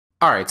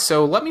All right,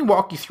 so let me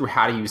walk you through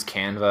how to use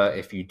Canva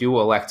if you do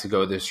elect to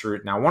go this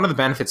route. Now, one of the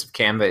benefits of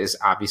Canva is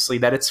obviously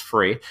that it's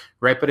free,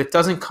 right? But it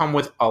doesn't come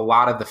with a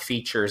lot of the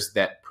features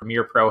that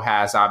Premiere Pro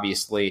has,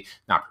 obviously.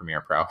 Not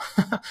Premiere Pro.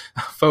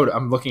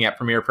 I'm looking at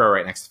Premiere Pro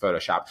right next to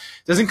Photoshop.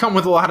 It doesn't come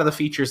with a lot of the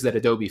features that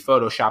Adobe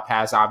Photoshop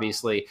has,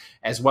 obviously,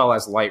 as well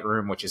as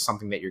Lightroom, which is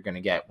something that you're going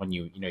to get when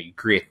you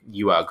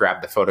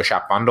grab the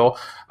Photoshop bundle.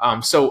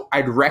 So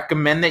I'd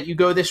recommend that you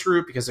go this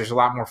route because there's a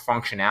lot more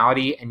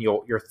functionality, and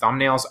your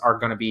thumbnails are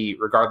going to be,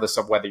 regardless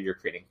of whether you're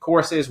creating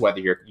courses, whether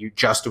you're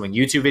just doing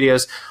YouTube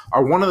videos,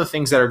 are one of the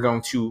things that are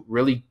going to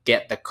really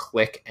get the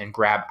click and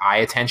grab eye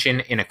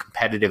attention in a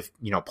competitive,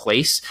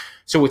 place.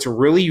 So it's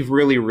really,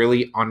 really,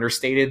 really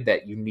understated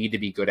that you need to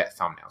be good at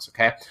thumbnails.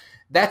 Okay.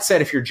 That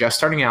said, if you're just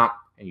starting out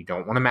and you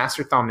don't want to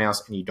master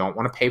thumbnails and you don't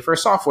want to pay for a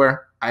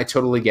software, I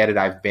totally get it.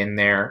 I've been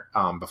there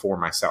before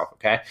myself,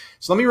 okay?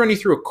 So let me run you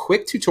through a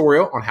quick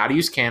tutorial on how to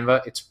use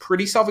Canva. It's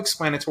pretty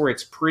self-explanatory.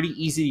 It's pretty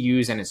easy to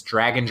use, and it's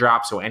drag and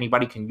drop, so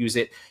anybody can use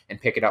it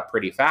and pick it up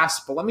pretty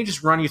fast. But let me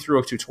just run you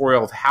through a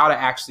tutorial of how to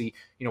actually,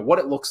 what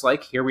it looks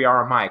like. Here we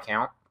are on my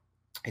account.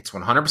 It's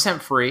 100%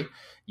 free.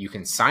 You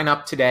can sign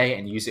up today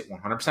and use it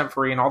 100%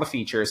 free and all the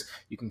features.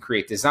 You can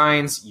create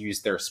designs,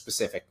 use their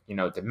specific,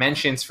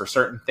 dimensions for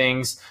certain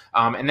things,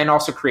 and then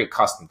also create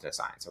custom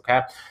designs,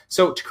 okay?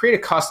 So to create a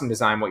custom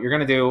design, what you're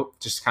gonna do,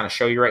 just to kind of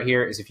show you right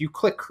here, is if you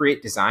click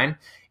Create Design,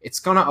 it's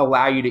gonna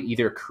allow you to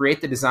either create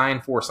the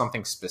design for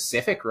something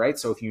specific, right?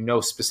 So if you know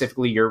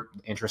specifically you're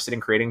interested in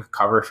creating a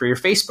cover for your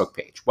Facebook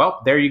page,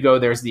 well, there you go.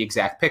 There's the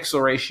exact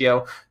pixel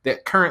ratio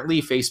that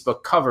currently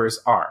Facebook covers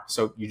are.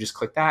 So you just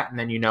click that, and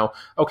then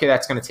okay,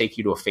 that's gonna take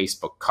you to a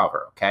Facebook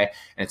cover, okay?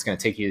 And it's gonna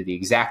take you to the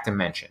exact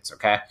dimensions,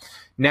 okay?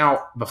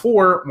 Now,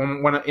 before,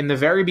 when in the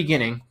very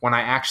beginning, when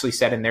I actually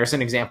said, and there's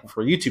an example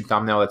for YouTube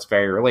thumbnail that's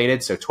very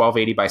related, so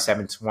 1280 by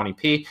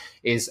 720p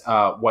is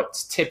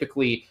what's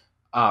typically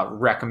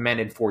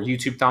recommended for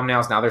YouTube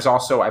thumbnails. Now, there's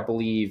also, I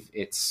believe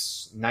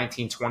it's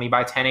 1920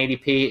 by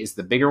 1080p is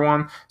the bigger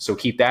one, so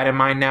keep that in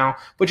mind now,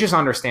 but just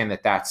understand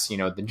that that's,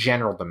 the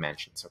general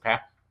dimensions, okay?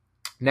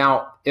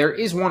 Now, there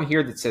is one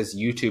here that says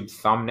YouTube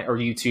thumbnail or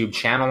YouTube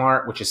channel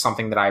art, which is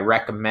something that I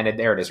recommended.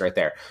 There it is right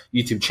there,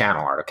 YouTube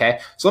channel art, okay?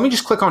 So let me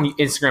just click on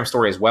Instagram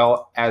story as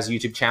well as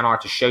YouTube channel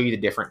art to show you the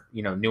different,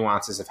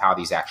 nuances of how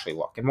these actually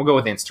look. And we'll go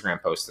with Instagram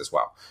post as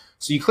well.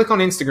 So you click on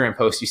Instagram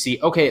post, you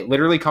see, okay, it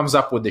literally comes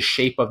up with the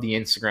shape of the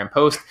Instagram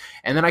post,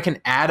 and then I can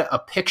add a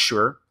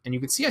picture, and you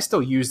can see I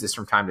still use this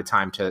from time to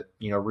time to,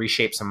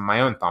 reshape some of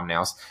my own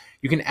thumbnails.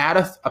 You can add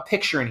a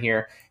picture in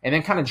here and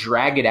then kind of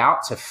drag it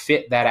out to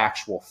fit that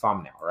actual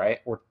thumbnail, right?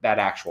 Or that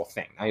actual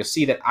thing. Now you'll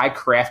see that I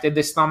crafted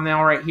this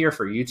thumbnail right here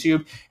for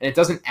YouTube, and it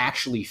doesn't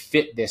actually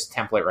fit this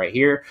template right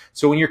here.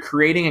 So when you're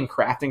creating and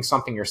crafting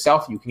something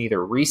yourself, you can either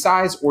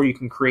resize or you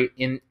can create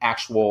in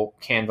actual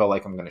Canva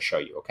like I'm going to show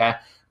you, okay?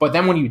 But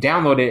then when you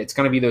download it, it's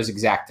going to be those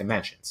exact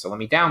dimensions. So let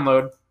me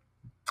download,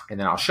 and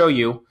then I'll show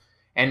you.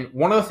 And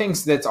one of the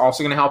things that's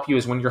also going to help you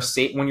is when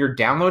you're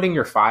downloading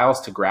your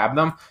files to grab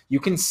them, you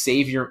can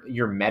save your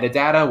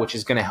metadata, which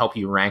is going to help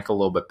you rank a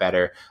little bit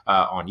better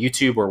on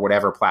YouTube or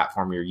whatever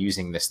platform you're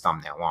using this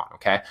thumbnail on,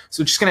 okay?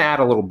 So just going to add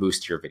a little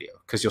boost to your video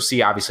because you'll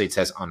see obviously it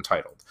says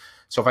untitled.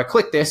 So if I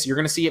click this, you're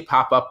going to see it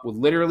pop up with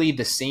literally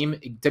the same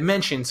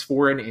dimensions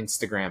for an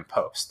Instagram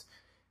post.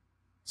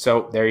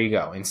 So there you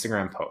go,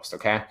 Instagram post,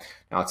 okay?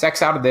 Now let's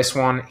X out of this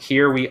one.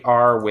 Here we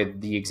are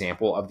with the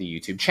example of the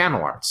YouTube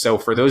channel art. So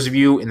for those of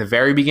you in the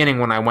very beginning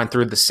when I went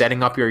through the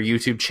setting up your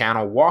YouTube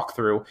channel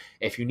walkthrough,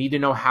 if you need to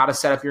know how to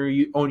set up your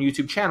own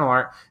YouTube channel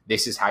art,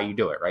 this is how you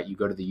do it, right? You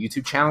go to the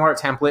YouTube channel art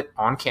template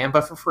on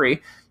Canva for free.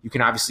 You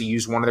can obviously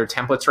use one of their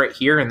templates right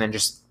here and then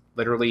just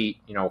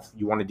literally, if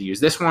you wanted to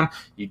use this one,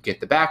 you'd get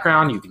the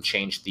background. You can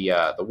change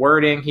the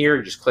wording here.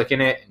 You just click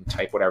in it and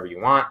type whatever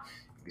you want.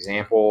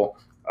 Example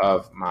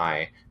of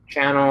my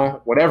channel,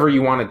 whatever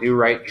you want to do,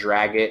 right?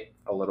 Drag it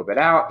a little bit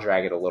out,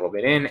 drag it a little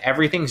bit in.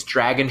 Everything's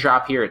drag and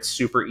drop here. It's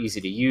super easy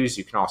to use.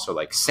 You can also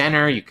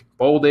center, you can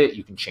bold it,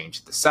 you can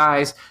change the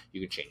size, you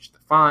can change the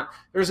font.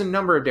 There's a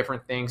number of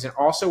different things. And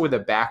also with a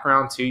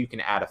background too, you can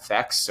add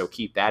effects. So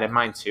keep that in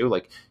mind too.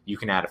 You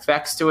can add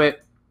effects to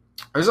it.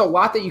 There's a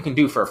lot that you can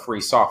do for a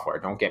free software.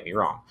 Don't get me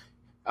wrong.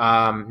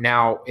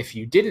 Now, if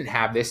you didn't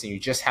have this and you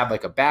just had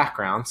a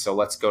background, so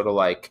let's go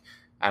to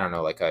I don't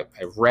know, a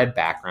red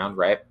background,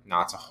 right?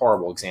 Now, it's a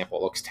horrible example.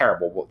 It looks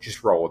terrible, but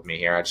just roll with me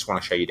here. I just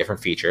want to show you different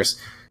features.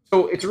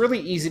 So it's really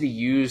easy to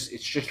use.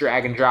 It's just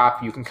drag and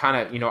drop. You can kind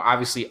of,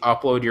 obviously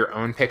upload your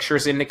own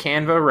pictures into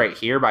Canva right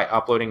here by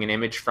uploading an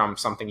image from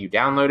something you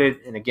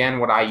downloaded. And again,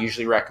 what I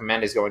usually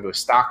recommend is going to a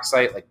stock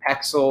site like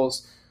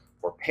Pexels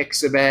or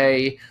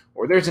Pixabay,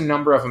 or there's a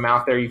number of them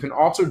out there. You can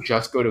also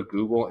just go to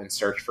Google and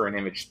search for an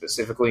image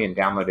specifically and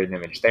download an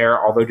image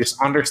there. Although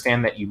just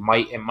understand that it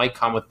might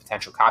come with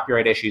potential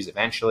copyright issues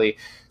eventually.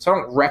 So I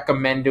don't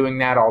recommend doing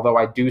that, although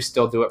I do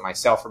still do it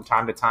myself from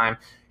time to time.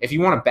 If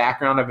you want a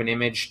background of an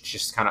image,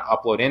 just kind of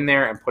upload in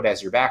there and put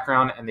as your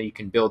background, and then you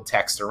can build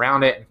text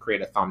around it and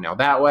create a thumbnail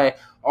that way.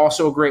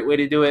 Also a great way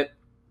to do it.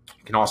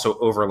 You can also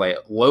overlay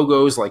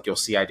logos like you'll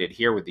see I did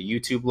here with the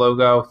YouTube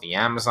logo, the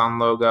Amazon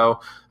logo.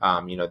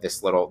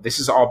 This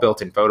is all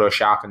built in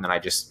Photoshop, and then I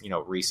just,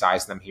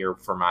 resize them here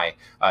for my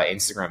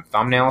Instagram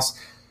thumbnails.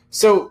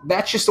 So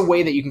that's just a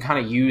way that you can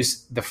kind of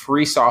use the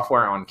free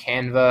software on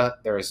Canva.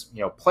 There's,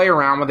 play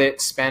around with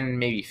it, spend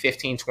maybe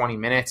 15, 20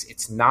 minutes.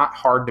 It's not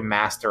hard to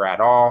master at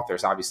all.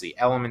 There's obviously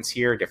elements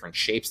here, different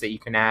shapes that you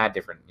can add,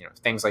 different,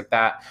 things like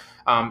that.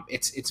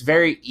 It's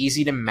very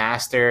easy to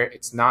master.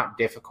 It's not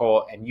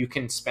difficult, and you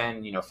can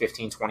spend,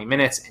 15, 20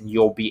 minutes and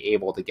you'll be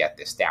able to get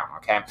this down.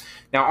 Okay.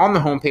 Now on the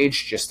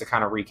homepage, just to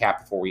kind of recap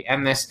before we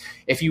end this,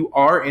 if you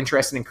are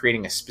interested in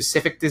creating a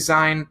specific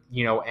design,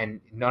 and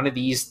none of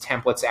these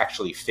templates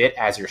actually fit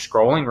as you're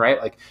scrolling,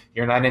 right? Like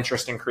you're not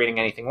interested in creating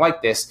anything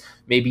like this.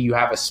 Maybe you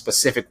have a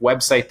specific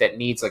website that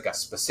needs like a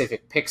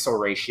specific pixel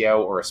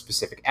ratio or a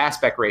specific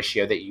aspect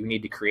ratio that you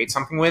need to create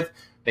something with.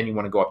 Then you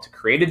want to go up to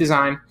create a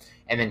design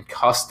and then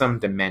custom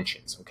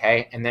dimensions,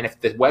 okay? And then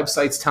if the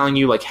website's telling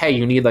you like, hey,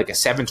 you need like a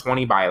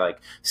 720 by like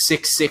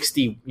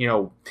 660,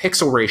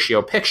 pixel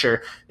ratio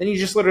picture, then you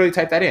just literally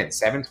type that in,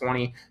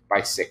 720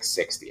 by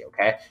 660,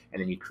 okay?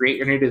 And then you create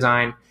your new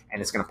design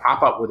and it's gonna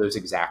pop up with those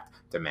exact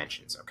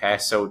dimensions, okay?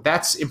 So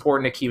that's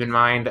important to keep in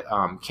mind.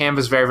 Canva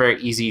is very,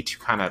 very easy to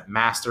kind of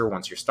master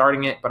once you're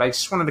starting it, but I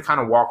just wanted to kind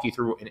of walk you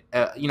through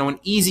an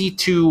easy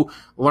to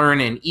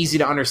learn and easy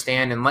to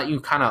understand, and let you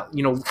kind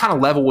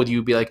of level with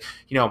you, be like,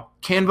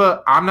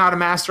 Canva, I'm not a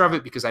master of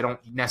it because I don't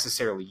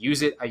necessarily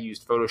use it. I use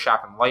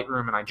Photoshop and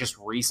Lightroom, and I just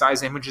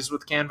resize images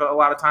with Canva a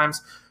lot of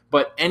times.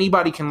 But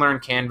anybody can learn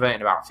Canva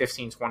in about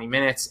 15, 20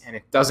 minutes, and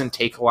it doesn't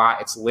take a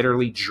lot. It's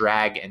literally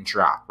drag and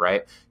drop,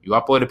 right? You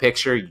upload a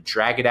picture, you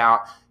drag it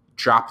out,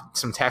 drop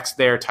some text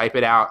there, type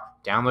it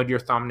out, download your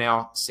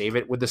thumbnail, save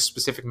it with the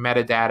specific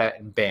metadata,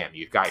 and bam,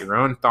 you've got your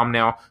own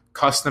thumbnail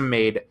custom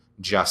made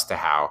just to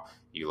how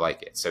you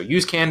like it. So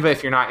use Canva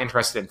if you're not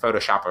interested in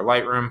Photoshop or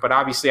Lightroom, but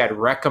obviously I'd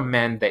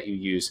recommend that you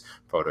use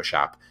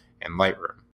Photoshop and Lightroom.